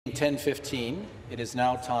10:15, it is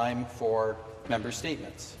now time for member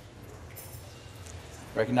statements.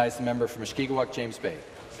 Recognize the member for Mushkegowuk, James Bay.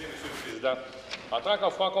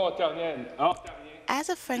 As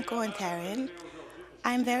a Franco-Ontarian,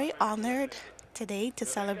 I'm very honored today to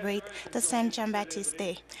celebrate the Saint Jean-Baptiste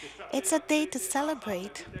Day. It's a day to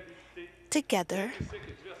celebrate together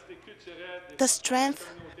the strength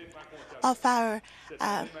of our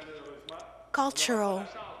cultural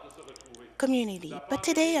community. But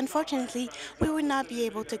today, unfortunately, we would not be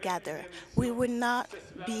able to gather. We would not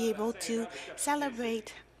be able to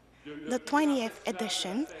celebrate the 20th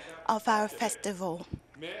edition of our festival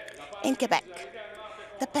in Quebec.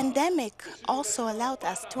 The pandemic also allowed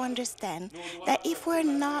us to understand that if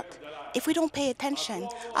we don't pay attention,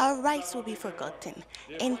 our rights will be forgotten.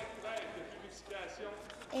 In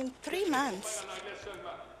 3 months,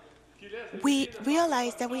 we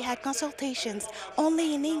realized that we had consultations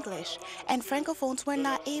only in English, and Francophones were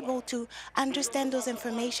not able to understand those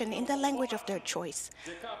information in the language of their choice.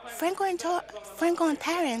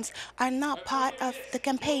 Franco-Ontarians are not part of the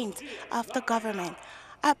campaigns of the government.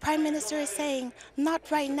 Our Prime Minister is saying, not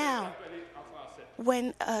right now,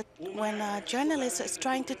 when a journalist is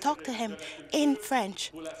trying to talk to him in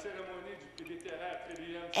French.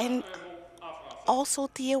 And also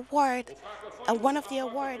the award, one of the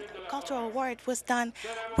cultural award was done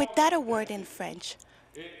with that award in French.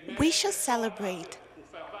 We should celebrate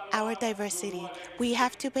our diversity. We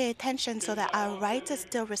have to pay attention so that our rights are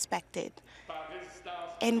still respected.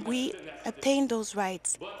 And we obtain those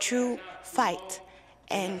rights through fight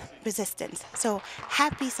and resistance. So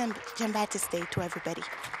happy St. Jean-Baptiste Day to everybody.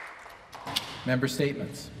 Member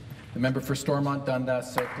statements. The member for Stormont,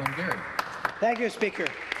 Dundas, South Glengarry. Thank you, Speaker.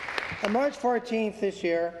 On March 14th this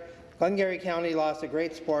year, Glengarry County lost a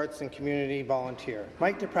great sports and community volunteer.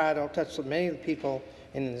 Mike DePrado touched many of the people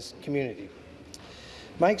in this community.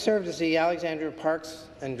 Mike served as the Alexandria Parks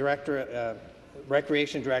and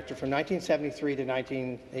Recreation Director from 1973 to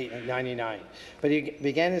 1999, but he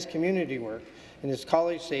began his community work in his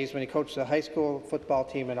college days when he coached the high school football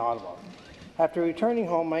team in Ottawa. After returning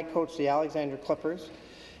home, Mike coached the Alexandria Clippers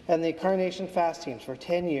and the Carnation Fast teams for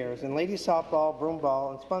 10 years, and ladies softball, broomball,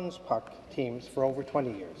 and sponge puck teams for over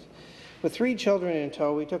 20 years. With 3 children in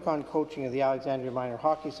tow, we took on coaching of the Alexandria Minor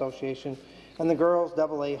Hockey Association and the girls'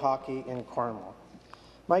 AA hockey in Cornwall.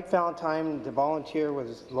 Mike found time to volunteer with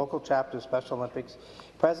his local chapter of Special Olympics,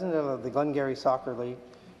 president of the Glengarry Soccer League,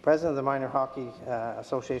 president of the Minor Hockey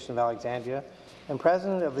Association of Alexandria, and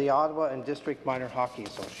president of the Ottawa and District Minor Hockey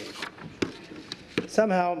Association.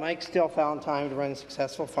 Somehow, Mike still found time to run a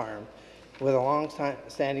successful farm with a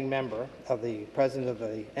long-standing member of the president of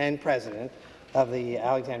the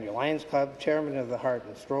Alexandria Lions Club, chairman of the Heart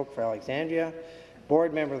and Stroke for Alexandria,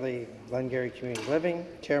 board member of the Glengarry Community Living,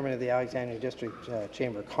 chairman of the Alexandria District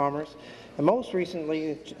Chamber of Commerce, and most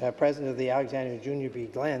recently president of the Alexandria Junior B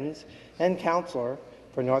Glens and councillor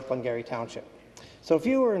for North Glengarry Township. So if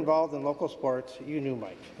you were involved in local sports, you knew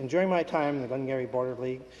Mike. And during my time in the Glengarry Border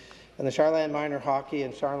League and the Charland Minor Hockey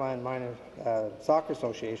and Charland Minor Soccer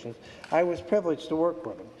Associations, I was privileged to work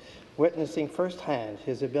with him, witnessing firsthand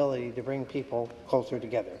his ability to bring people closer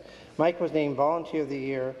together. Mike was named Volunteer of the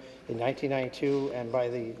Year in 1992 and by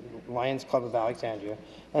the Lions Club of Alexandria,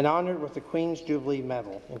 and honoured with the Queen's Jubilee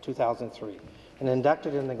Medal in 2003, and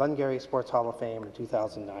inducted in the Glengarry Sports Hall of Fame in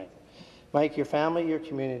 2009. Mike, your family, your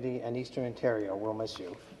community, and Eastern Ontario will miss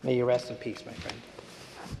you. May you rest in peace, my friend.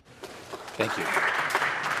 Thank you.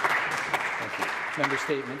 Thank you. Member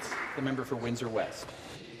statements. The member for Windsor West.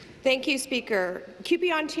 Thank you, Speaker.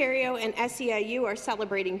 QP Ontario and SEIU are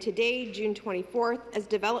celebrating today, June 24th, as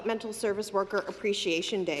Developmental Service Worker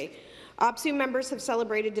Appreciation Day. OPSU members have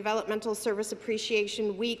celebrated Developmental Service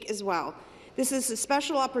Appreciation Week as well. This is a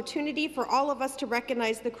special opportunity for all of us to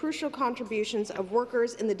recognize the crucial contributions of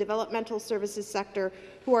workers in the developmental services sector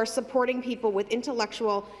who are supporting people with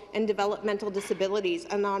intellectual and developmental disabilities.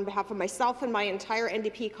 And on behalf of myself and my entire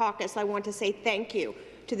NDP caucus, I want to say thank you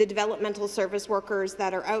to the developmental service workers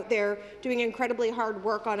that are out there doing incredibly hard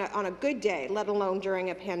work on a good day, let alone during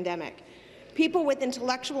a pandemic. People with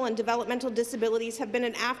intellectual and developmental disabilities have been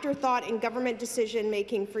an afterthought in government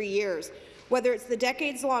decision-making for years. Whether it's the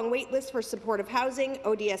decades-long waitlist for supportive housing,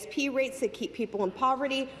 ODSP rates that keep people in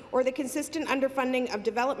poverty, or the consistent underfunding of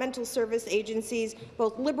developmental service agencies,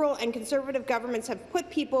 both Liberal and Conservative governments have put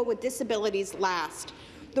people with disabilities last.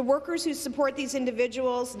 The workers who support these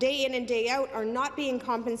individuals day in and day out are not being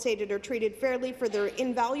compensated or treated fairly for their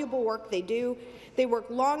invaluable work they do. They work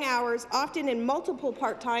long hours, often in multiple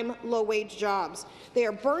part-time, low-wage jobs. They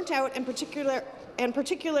are burnt out, and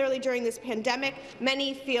particularly during this pandemic,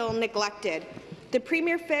 many feel neglected. The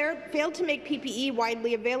Premier failed to make PPE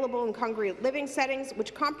widely available in congregate living settings,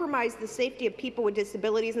 which compromised the safety of people with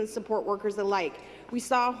disabilities and support workers alike. We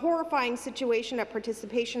saw a horrifying situation at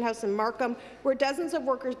Participation House in Markham, where dozens of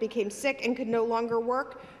workers became sick and could no longer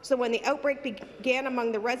work, so when the outbreak began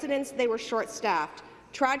among the residents, they were short-staffed.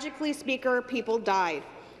 Tragically, Speaker, people died.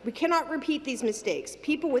 We cannot repeat these mistakes.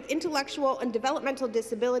 People with intellectual and developmental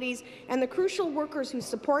disabilities and the crucial workers who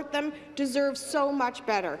support them deserve so much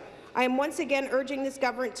better. I am once again urging this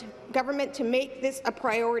government to make this a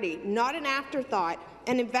priority, not an afterthought,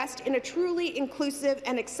 and invest in a truly inclusive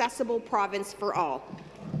and accessible province for all.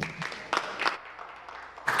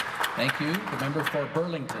 Thank you. The member for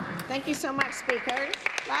Burlington. Thank you so much, Speaker.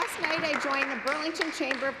 Last night, I joined the Burlington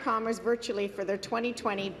Chamber of Commerce virtually for their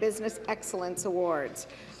 2020 Business Excellence Awards.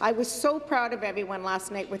 I was so proud of everyone last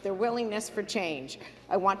night with their willingness for change.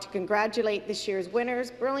 I want to congratulate this year's winners,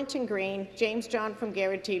 Burlington Green, James John from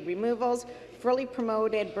Guaranteed Removals, fully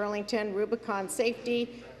promoted Burlington, Rubicon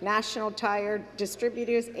Safety, National Tire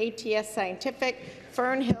Distributors, ATS Scientific,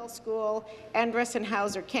 Fern Hill School, Endress and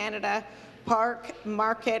Hauser Canada, Park,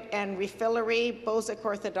 Market and Refillery, Bozic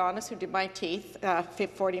Orthodontists, who did my teeth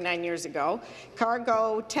 49 years ago,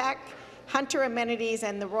 Cargo Tech, Hunter Amenities,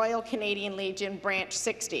 and the Royal Canadian Legion Branch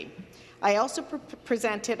 60. I also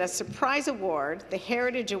presented a surprise award, the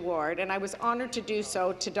Heritage Award, and I was honoured to do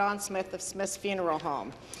so to Don Smith of Smith's Funeral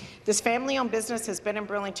Home. This family-owned business has been in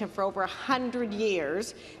Burlington for over 100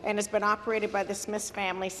 years and has been operated by the Smiths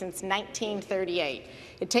family since 1938.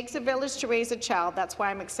 It takes a village to raise a child. That's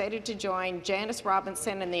why I'm excited to join Janice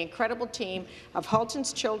Robinson and the incredible team of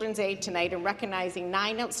Halton's Children's Aid tonight in recognizing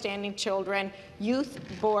 9 outstanding children, youth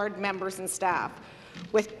board members and staff.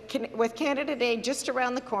 With Canada Day just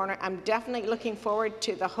around the corner, I'm definitely looking forward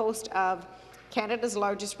to the host of Canada's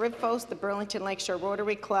largest Ribfest, the Burlington Lakeshore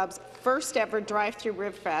Rotary Club's first ever drive-through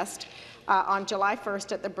Ribfest on July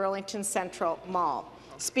 1st at the Burlington Central Mall.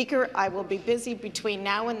 Speaker, I will be busy between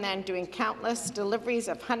now and then doing countless deliveries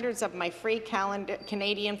of hundreds of my free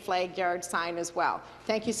Canadian flag yard sign as well.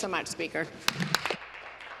 Thank you so much, Speaker.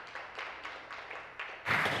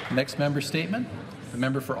 Next member statement, the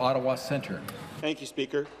member for Ottawa Centre. Thank you,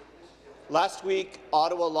 Speaker. Last week,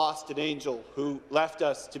 Ottawa lost an angel who left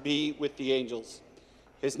us to be with the angels.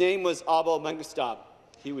 His name was Abel Mengestab.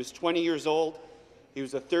 He was 20 years old. He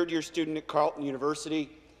was a third-year student at Carleton University.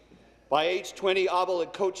 By age 20, Abel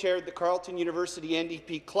had co-chaired the Carleton University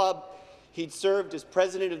NDP Club. He'd served as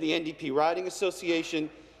president of the NDP Riding Association.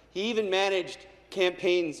 He even managed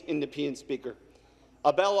campaigns in Nepean, Speaker.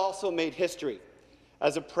 Abel also made history.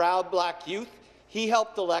 As a proud black youth, he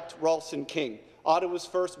helped elect Ralston King, Ottawa's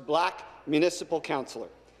first black municipal councillor.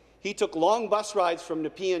 He took long bus rides from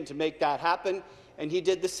Nepean to make that happen, and he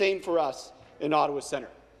did the same for us in Ottawa Centre.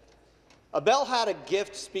 Abel had a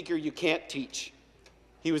gift, Speaker, you can't teach.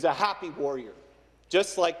 He was a happy warrior,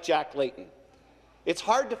 just like Jack Layton. It's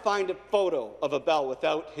hard to find a photo of Abel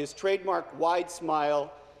without his trademark wide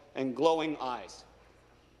smile and glowing eyes.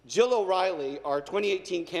 Jill O'Reilly, our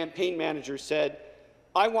 2018 campaign manager, said,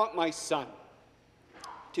 "I want my son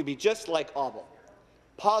to be just like Abel,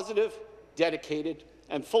 positive, dedicated,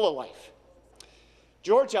 and full of life."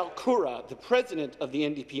 George Alcura, the president of the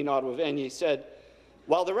NDP in Ottawa Vanier, said,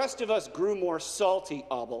 "While the rest of us grew more salty,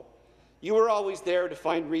 Abel, you were always there to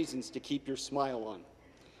find reasons to keep your smile on."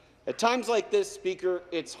 At times like this, Speaker,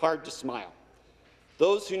 it's hard to smile.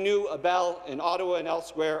 Those who knew Abel in Ottawa and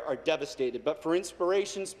elsewhere are devastated. But for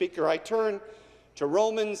inspiration, Speaker, I turn to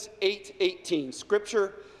Romans 8:18,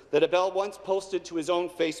 scripture that Abel once posted to his own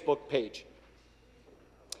Facebook page.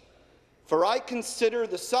 "For I consider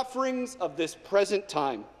the sufferings of this present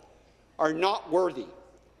time are not worthy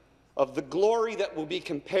of the glory that will be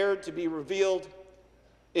compared to be revealed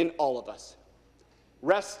in all of us."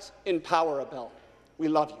 Rest in power, Abel. We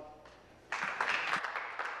love you.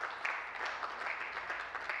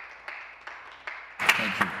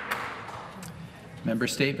 Thank you. Member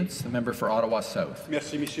statements. The member for Ottawa South.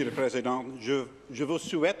 Merci, Monsieur le Président. Je vous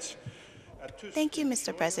souhaite. Thank you,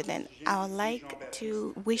 Mr. President. I would like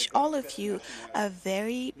to wish all of you a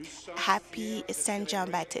very happy St.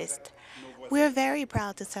 John Baptist. We are very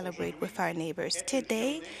proud to celebrate with our neighbors.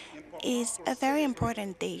 Today is a very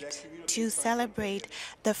important date to celebrate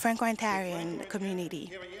the Franco-Ontarian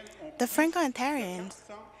community. The Franco-Ontarians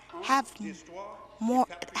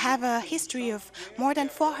have a history of more than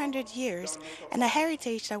 400 years and a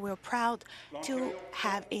heritage that we're proud to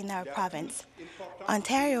have in our province.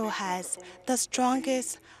 Ontario has the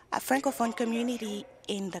strongest Francophone community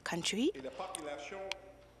in the country,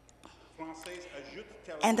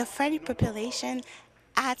 and the French population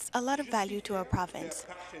adds a lot of value to our province.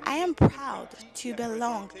 I am proud to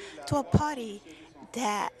belong to a party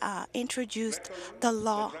that introduced the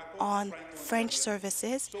law on French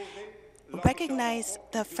services, recognized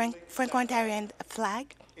the Franco-Ontarian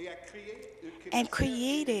flag, and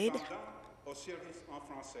created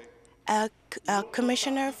a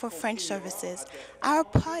commissioner for French services. Our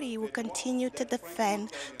party will continue to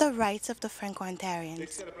defend the rights of the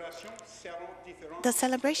Franco-Ontarians. The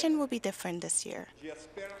celebration will be different this year.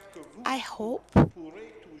 I hope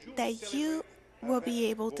that you will be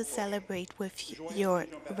able to celebrate with your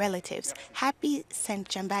relatives. Happy St.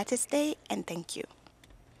 Jean-Baptiste Day, and thank you.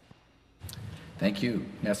 Thank you.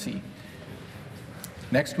 Merci.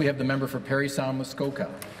 Next, we have the member for Parry Sound Muskoka.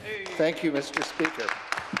 Thank you, Mr. Speaker.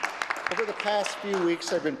 Over the past few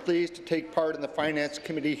weeks, I've been pleased to take part in the Finance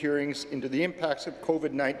Committee hearings into the impacts of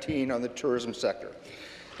COVID-19 on the tourism sector.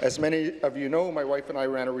 As many of you know, my wife and I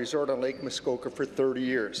ran a resort on Lake Muskoka for 30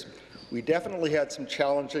 years. We definitely had some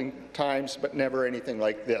challenging times, but never anything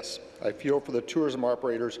like this. I feel for the tourism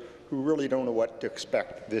operators who really don't know what to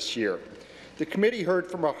expect this year. The committee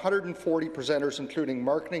heard from 140 presenters, including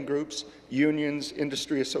marketing groups, unions,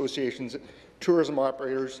 industry associations, tourism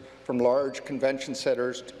operators from large convention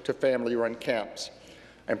centres to family-run camps.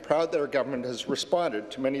 I'm proud that our government has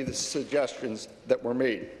responded to many of the suggestions that were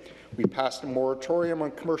made. We passed a moratorium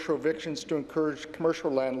on commercial evictions to encourage commercial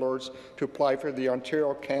landlords to apply for the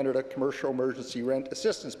Ontario Canada Commercial Emergency Rent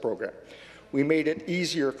Assistance Program. We made it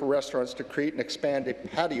easier for restaurants to create and expand a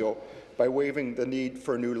patio by waiving the need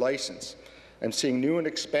for a new license. I'm seeing new and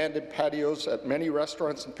expanded patios at many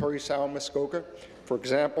restaurants in Parry Sound, Muskoka. For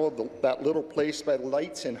example, that little place by the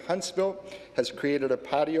lights in Huntsville has created a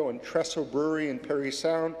patio, and Trestle Brewery in Parry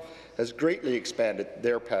Sound has greatly expanded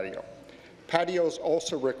their patio. Patios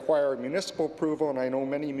also require municipal approval, and I know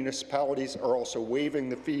many municipalities are also waiving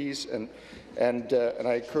the fees, and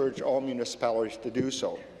I encourage all municipalities to do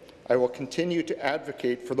so. I will continue to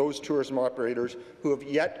advocate for those tourism operators who have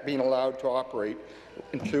yet been allowed to operate,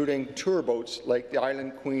 including tour boats like the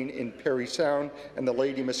Island Queen in Parry Sound and the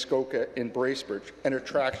Lady Muskoka in Bracebridge, and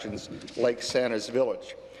attractions like Santa's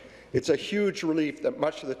Village. It's a huge relief that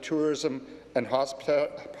much of the tourism and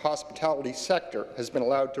hospitality sector has been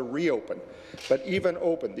allowed to reopen, but even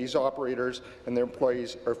open, these operators and their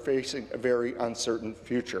employees are facing a very uncertain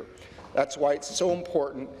future. That's why it's so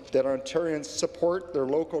important that Ontarians support their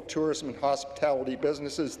local tourism and hospitality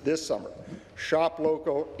businesses this summer. Shop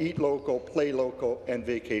local, eat local, play local, and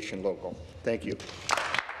vacation local. Thank you.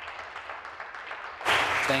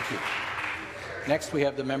 Thank you. Next, we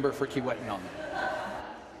have the member for Kiiwetinoong.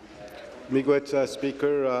 Miigwech,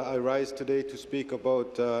 Speaker, I rise today to speak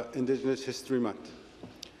about Indigenous History Month.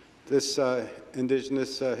 This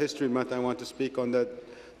Indigenous History Month, I want to speak on the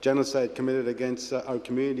genocide committed against our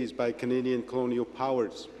communities by Canadian colonial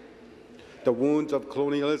powers. The wounds of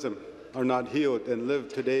colonialism are not healed and live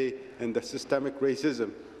today in the systemic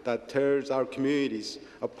racism that tears our communities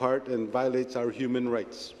apart and violates our human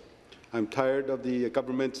rights. I'm tired of the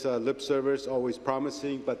government's lip service, always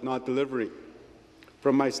promising but not delivering.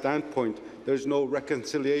 From my standpoint, there's no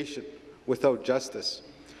reconciliation without justice.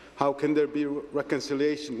 How can there be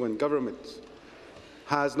reconciliation when government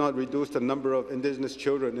has not reduced the number of Indigenous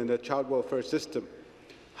children in the child welfare system,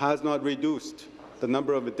 has not reduced the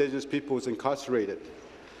number of Indigenous peoples incarcerated,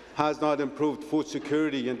 has not improved food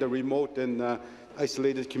security in the remote and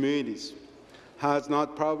isolated communities, has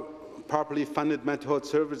not properly funded mental health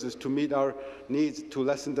services to meet our needs to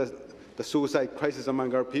lessen the suicide crisis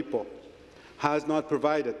among our people, has not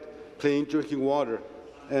provided clean drinking water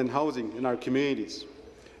and housing in our communities.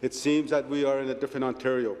 It seems that we are in a different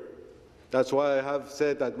Ontario. That's why I have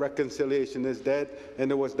said that reconciliation is dead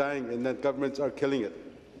and it was dying, and that governments are killing it.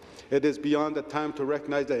 It is beyond the time to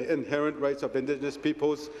recognize the inherent rights of Indigenous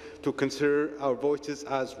peoples, to consider our voices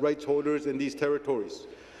as rights holders in these territories,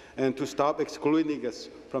 and to stop excluding us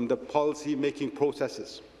from the policy-making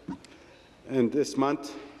processes. And this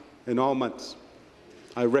month, and all months,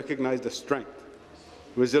 I recognize the strength,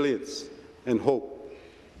 resilience, and hope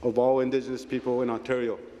of all Indigenous people in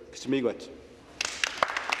Ontario. Miigwech.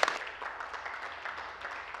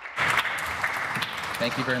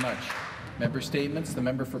 Thank you very much. Member statements. The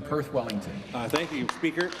member for Perth Wellington. Thank you,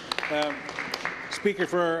 Speaker. Speaker,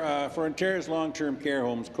 for Ontario's long-term care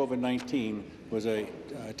homes, COVID-19 was a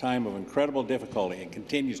time of incredible difficulty and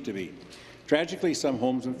continues to be. Tragically, some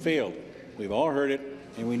homes have failed. We've all heard it,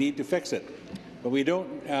 and we need to fix it. But we don't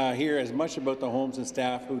hear as much about the homes and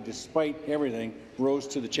staff who, despite everything, rose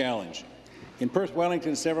to the challenge. In Perth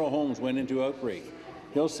Wellington, several homes went into outbreak.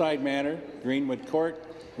 Hillside Manor, Greenwood Court,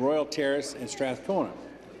 Royal Terrace, and Strathcona.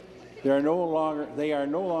 They are no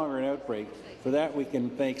longer an outbreak. For that, we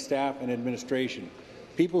can thank staff and administration,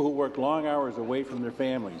 people who worked long hours away from their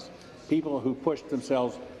families, people who pushed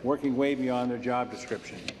themselves working way beyond their job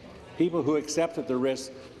description, people who accepted the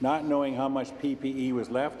risk not knowing how much PPE was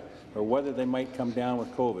left or whether they might come down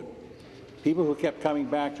with COVID, people who kept coming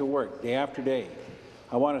back to work day after day.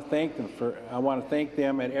 I want to thank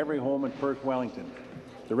them at every home in Perth Wellington.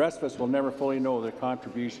 The rest of us will never fully know their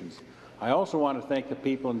contributions. I also want to thank the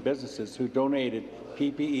people and businesses who donated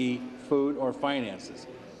PPE, food, or finances.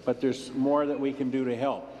 But there's more that we can do to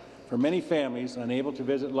help. For many families unable to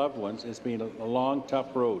visit loved ones, it's been a long,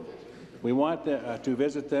 tough road. We want to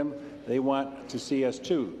visit them. They want to see us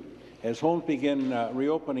too. As homes begin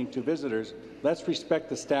reopening to visitors, let's respect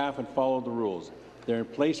the staff and follow the rules. They're in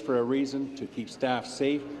place for a reason, to keep staff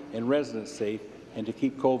safe and residents safe and to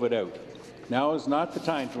keep COVID out. Now is not the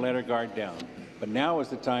time to let our guard down, but now is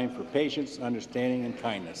the time for patience, understanding and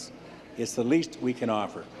kindness. It's the least we can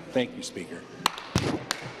offer. Thank you, Speaker.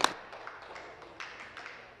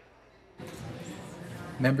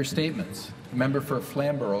 Member statements. The member for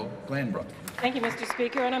Flamborough-Glanbrook. Thank you, Mr.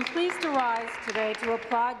 Speaker, and I'm pleased to rise today to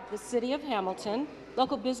applaud the City of Hamilton,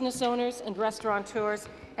 local business owners and restaurateurs,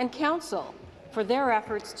 and Council for their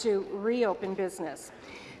efforts to reopen business.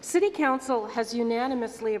 City Council has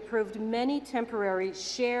unanimously approved many temporary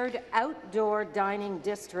shared outdoor dining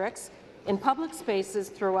districts in public spaces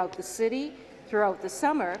throughout the city, throughout the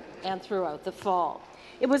summer, and throughout the fall.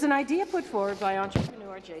 It was an idea put forward by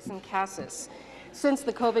entrepreneur Jason Cassis. Since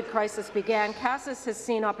the COVID crisis began, Cassis has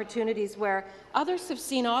seen opportunities where others have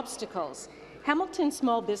seen obstacles. Hamilton's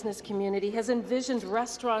small business community has envisioned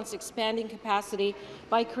restaurants expanding capacity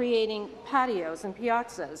by creating patios and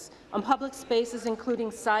piazzas on public spaces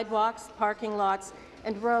including sidewalks, parking lots,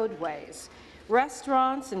 and roadways.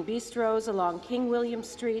 Restaurants and bistros along King William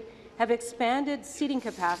Street have expanded seating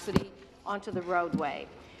capacity onto the roadway.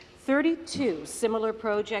 32 similar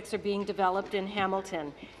projects are being developed in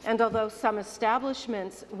Hamilton, and although some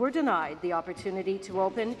establishments were denied the opportunity to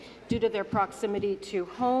open due to their proximity to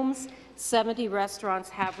homes, 70 restaurants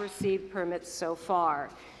have received permits so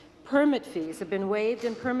far. Permit fees have been waived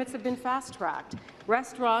and permits have been fast-tracked.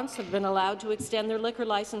 Restaurants have been allowed to extend their liquor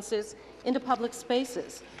licenses into public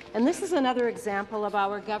spaces. And this is another example of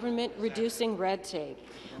our government reducing red tape.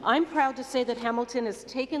 I'm proud to say that Hamilton has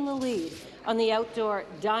taken the lead on the outdoor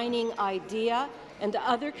dining idea, and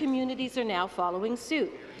other communities are now following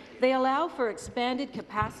suit. They allow for expanded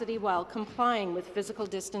capacity while complying with physical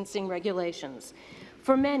distancing regulations.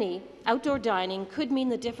 For many, outdoor dining could mean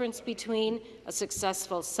the difference between a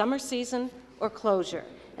successful summer season or closure.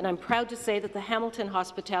 And I'm proud to say that the Hamilton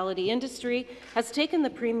hospitality industry has taken the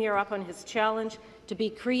Premier up on his challenge to be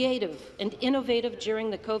creative and innovative during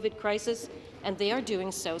the COVID crisis, and they are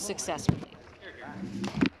doing so successfully.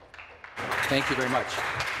 Thank you very much.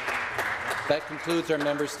 That concludes our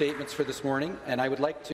member statements for this morning, and I would like to